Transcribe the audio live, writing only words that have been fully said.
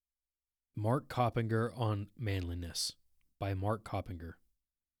Mark Coppenger on Manliness by Mark Coppenger.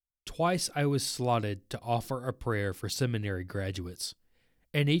 Twice I was slotted to offer a prayer for seminary graduates,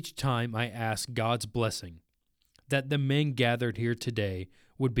 and each time I asked God's blessing that the men gathered here today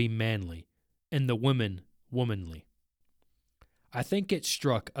would be manly and the women womanly. I think it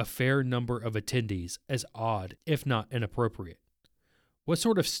struck a fair number of attendees as odd, if not inappropriate. What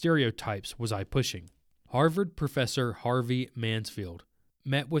sort of stereotypes was I pushing? Harvard professor Harvey Mansfield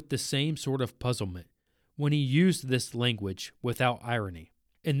met with the same sort of puzzlement when he used this language without irony.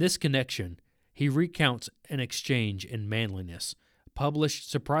 In this connection, he recounts an exchange in Manliness, published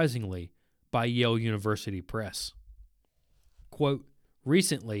surprisingly by Yale University Press. Quote,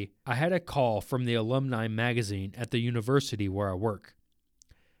 "Recently, I had a call from the alumni magazine at the university where I work,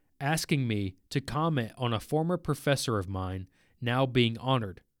 asking me to comment on a former professor of mine now being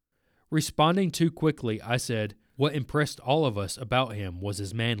honored. Responding too quickly, I said, what impressed all of us about him was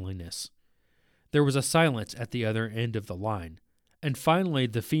his manliness. There was a silence at the other end of the line, and finally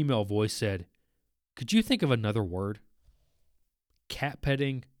the female voice said, 'Could you think of another word?' Cat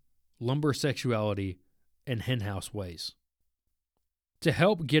petting, lumber sexuality, and henhouse ways." To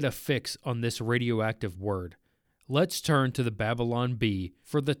help get a fix on this radioactive word, let's turn to the Babylon Bee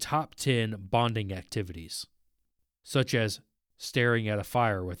for the top 10 bonding activities, such as staring at a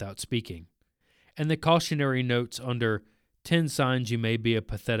fire without speaking, and the cautionary notes under 10 signs you may be a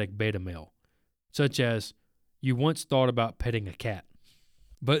pathetic beta male, such as, you once thought about petting a cat.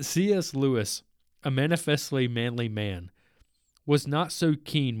 But C.S. Lewis, a manifestly manly man, was not so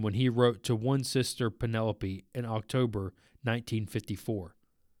keen when he wrote to one sister Penelope in October 1954.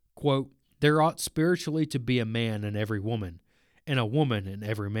 Quote, "There ought spiritually to be a man in every woman, and a woman in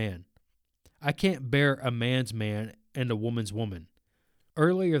every man. I can't bear a man's man and a woman's woman."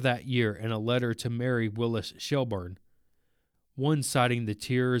 Earlier that year, in a letter to Mary Willis Shelburne, one citing the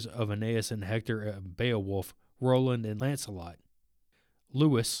tears of Aeneas and Hector and Beowulf, Roland and Lancelot,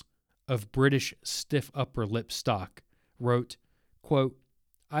 Lewis, of British stiff upper lip stock, wrote, quote,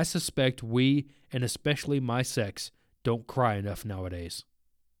 "I suspect we, and especially my sex, don't cry enough nowadays."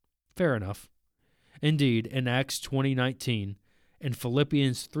 Fair enough. Indeed, in Acts 20:19 and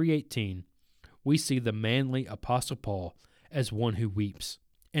Philippians 3:18, we see the manly Apostle Paul as one who weeps.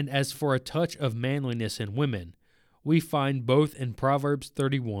 And as for a touch of manliness in women, we find both in Proverbs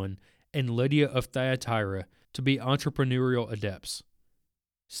 31 and Lydia of Thyatira to be entrepreneurial adepts.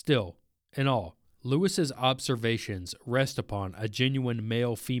 Still, in all, Lewis's observations rest upon a genuine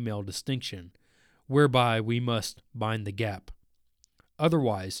male-female distinction, whereby we must bind the gap.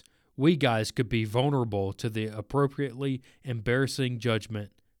 Otherwise, we guys could be vulnerable to the appropriately embarrassing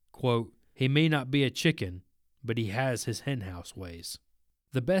judgment, quote, "He may not be a chicken, but he has his henhouse ways."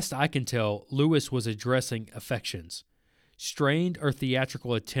 The best I can tell, Lewis was addressing affections, strained or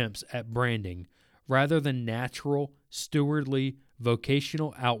theatrical attempts at branding, rather than natural, stewardly,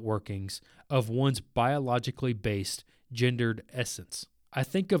 vocational outworkings of one's biologically based, gendered essence. I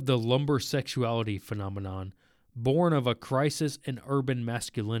think of the lumber sexuality phenomenon, born of a crisis in urban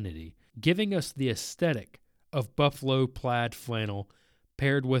masculinity, giving us the aesthetic of buffalo plaid flannel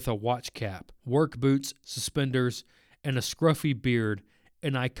paired with a watch cap, work boots, suspenders, and a scruffy beard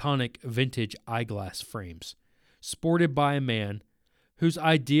in iconic vintage eyeglass frames, sported by a man whose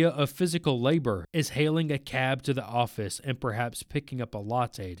idea of physical labor is hailing a cab to the office and perhaps picking up a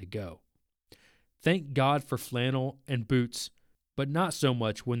latte to go. Thank God for flannel and boots, but not so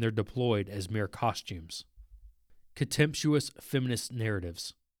much when they're deployed as mere costumes. Contemptuous feminist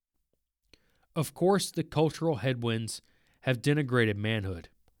narratives. Of course, the cultural headwinds have denigrated manhood.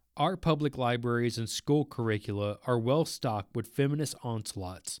 Our public libraries and school curricula are well stocked with feminist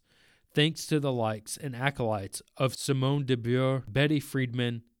onslaughts, thanks to the likes and acolytes of Simone de Beauvoir, Betty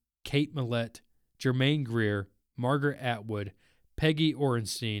Friedman, Kate Millett, Germaine Greer, Margaret Atwood, Peggy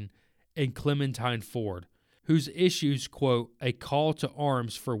Orenstein, and Clementine Ford, whose issues quote a call to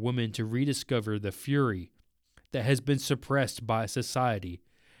arms for women to rediscover the fury that has been suppressed by a society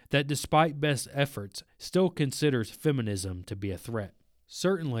that, despite best efforts, still considers feminism to be a threat.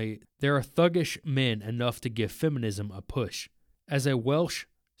 Certainly, there are thuggish men enough to give feminism a push. As a Welsh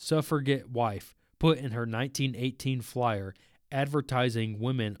suffragette wife put in her 1918 flyer advertising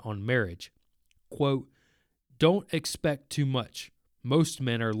women on marriage, quote, "Don't expect too much. Most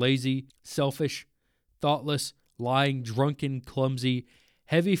men are lazy, selfish, thoughtless, lying, drunken, clumsy,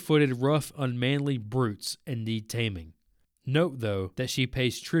 heavy-footed, rough, unmanly brutes and need taming." Note, though, that she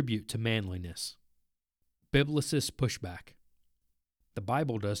pays tribute to manliness. Biblicist pushback. The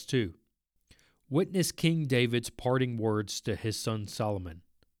Bible does too. Witness King David's parting words to his son Solomon.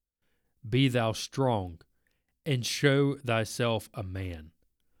 "Be thou strong, and show thyself a man.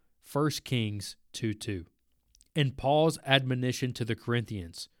 1 Kings 2:2. And Paul's admonition to the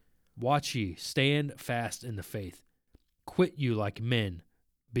Corinthians, watch ye, stand fast in the faith. Quit you like men,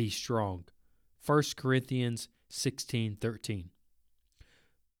 be strong. 1 Corinthians 16:13.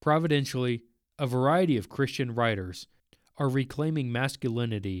 Providentially, a variety of Christian writers are reclaiming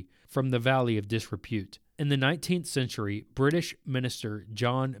masculinity from the valley of disrepute. In the 19th century, British minister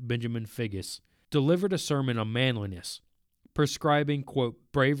John Benjamin Figgis delivered a sermon on manliness, prescribing, quote,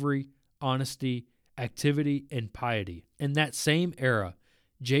 bravery, honesty, activity, and piety. In that same era,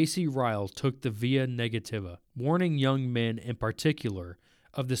 J.C. Ryle took the via negativa, warning young men in particular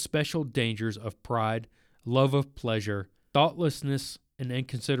of the special dangers of pride, love of pleasure, thoughtlessness and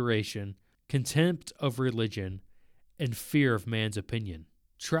inconsideration, contempt of religion, and fear of man's opinion.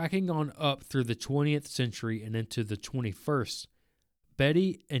 Tracking on up through the 20th century and into the 21st,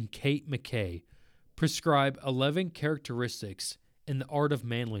 Betty and Kate McKay prescribe 11 characteristics in the art of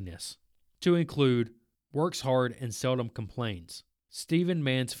manliness, to include works hard and seldom complains. Stephen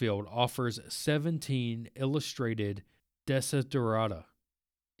Mansfield offers 17 illustrated desiderata,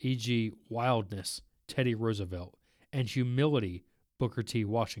 e.g. wildness, Teddy Roosevelt, and humility, Booker T.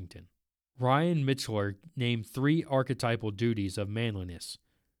 Washington. Ryan Mitchell named 3 archetypal duties of manliness: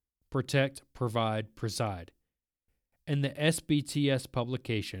 protect, provide, preside. And the SBTS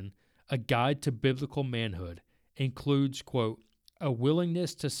publication, A Guide to Biblical Manhood, includes, quote, a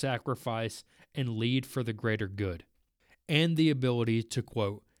willingness to sacrifice and lead for the greater good, and the ability to,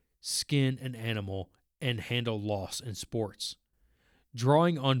 quote, skin an animal and handle loss in sports.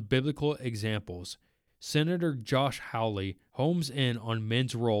 Drawing on biblical examples, Senator Josh Hawley homes in on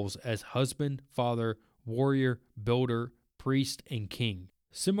men's roles as husband, father, warrior, builder, priest, and king.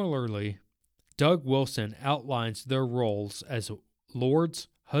 Similarly, Doug Wilson outlines their roles as lords,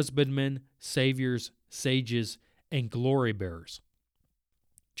 husbandmen, saviors, sages, and glory bearers.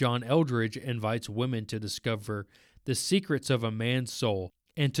 John Eldridge invites women to discover the secrets of a man's soul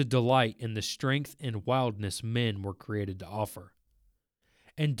and to delight in the strength and wildness men were created to offer.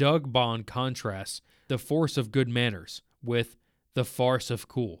 And Doug Bond contrasts the force of good manners with the farce of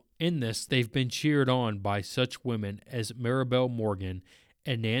cool. In this, they've been cheered on by such women as Maribel Morgan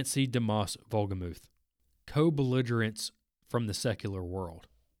and Nancy DeMoss Volgemuth, co-belligerents from the secular world.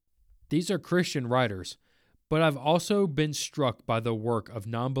 These are Christian writers, but I've also been struck by the work of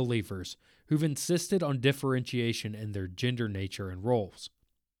non-believers who've insisted on differentiation in their gender nature and roles.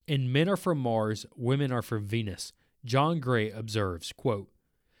 In Men Are From Mars, Women Are From Venus, John Gray observes, quote,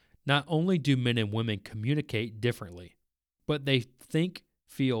 not only do men and women communicate differently, but they think,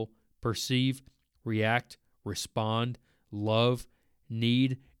 feel, perceive, react, respond, love,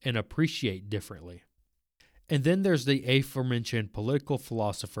 need, and appreciate differently. And then there's the aforementioned political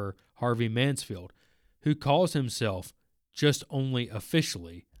philosopher Harvey Mansfield, who calls himself, just only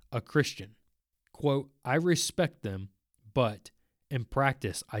officially, a Christian. Quote, I respect them, but in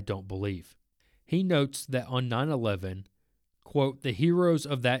practice I don't believe. He notes that on 9/11, quote, the heroes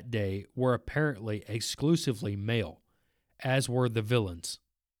of that day were apparently exclusively male, as were the villains,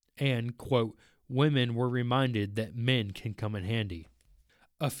 and, quote, women were reminded that men can come in handy.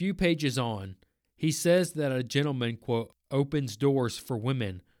 A few pages on, he says that a gentleman, quote, opens doors for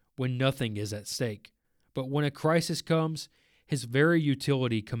women when nothing is at stake, but when a crisis comes, his very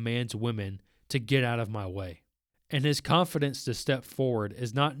utility commands women to get out of my way. And his confidence to step forward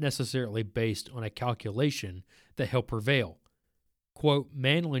is not necessarily based on a calculation that he'll prevail. Quote,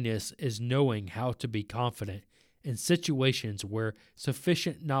 manliness is knowing how to be confident in situations where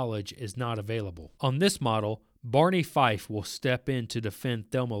sufficient knowledge is not available. On this model, Barney Fife will step in to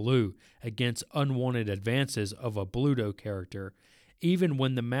defend Thelma Lou against unwanted advances of a Bluto character, even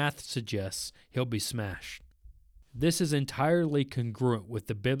when the math suggests he'll be smashed. This is entirely congruent with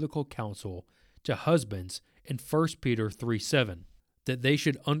the biblical counsel to husbands in 1 Peter 3:7, that they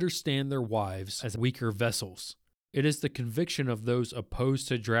should understand their wives as weaker vessels. It is the conviction of those opposed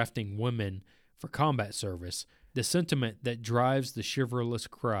to drafting women for combat service, the sentiment that drives the chivalrous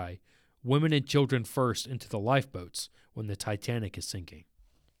cry, women and children first, into the lifeboats when the Titanic is sinking.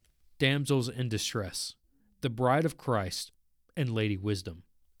 Damsels in Distress, The Bride of Christ, and Lady Wisdom.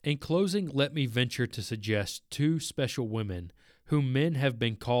 In closing, let me venture to suggest 2 special women whom men have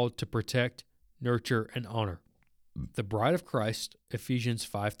been called to protect, nurture, and honor. The Bride of Christ, Ephesians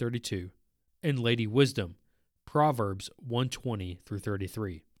 5:32, and Lady Wisdom, Proverbs 1:20 through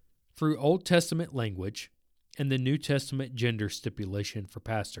 33. Through Old Testament language and the New Testament gender stipulation for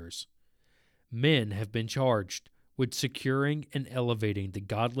pastors, men have been charged with securing and elevating the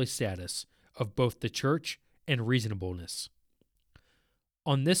godly status of both the church and reasonableness.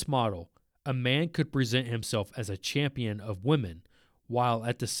 On this model, a man could present himself as a champion of women while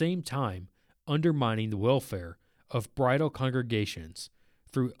at the same time undermining the welfare of bridal congregations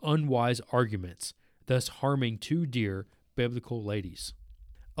through unwise arguments, thus harming two dear biblical ladies.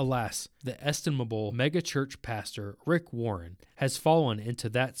 Alas, the estimable megachurch pastor Rick Warren has fallen into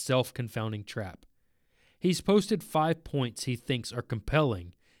that self-confounding trap. He's posted 5 points he thinks are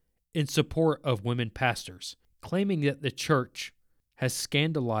compelling in support of women pastors, claiming that the church has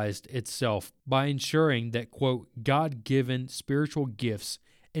scandalized itself by ensuring that, quote, God-given spiritual gifts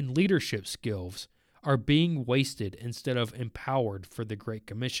and leadership skills are being wasted instead of empowered for the Great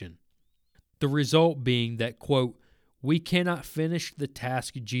Commission. The result being that, quote, we cannot finish the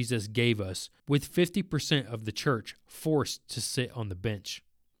task Jesus gave us with 50% of the church forced to sit on the bench.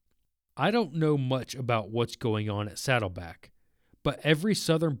 I don't know much about what's going on at Saddleback, but every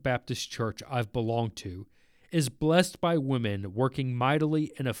Southern Baptist church I've belonged to is blessed by women working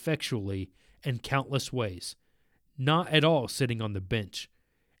mightily and effectually in countless ways, not at all sitting on the bench,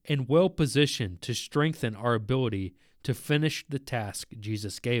 and well positioned to strengthen our ability to finish the task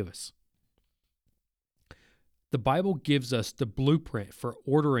Jesus gave us. The Bible gives us the blueprint for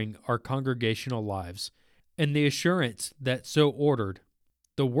ordering our congregational lives and the assurance that so ordered,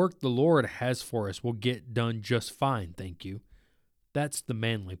 the work the Lord has for us will get done just fine, thank you. That's the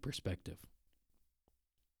manly perspective.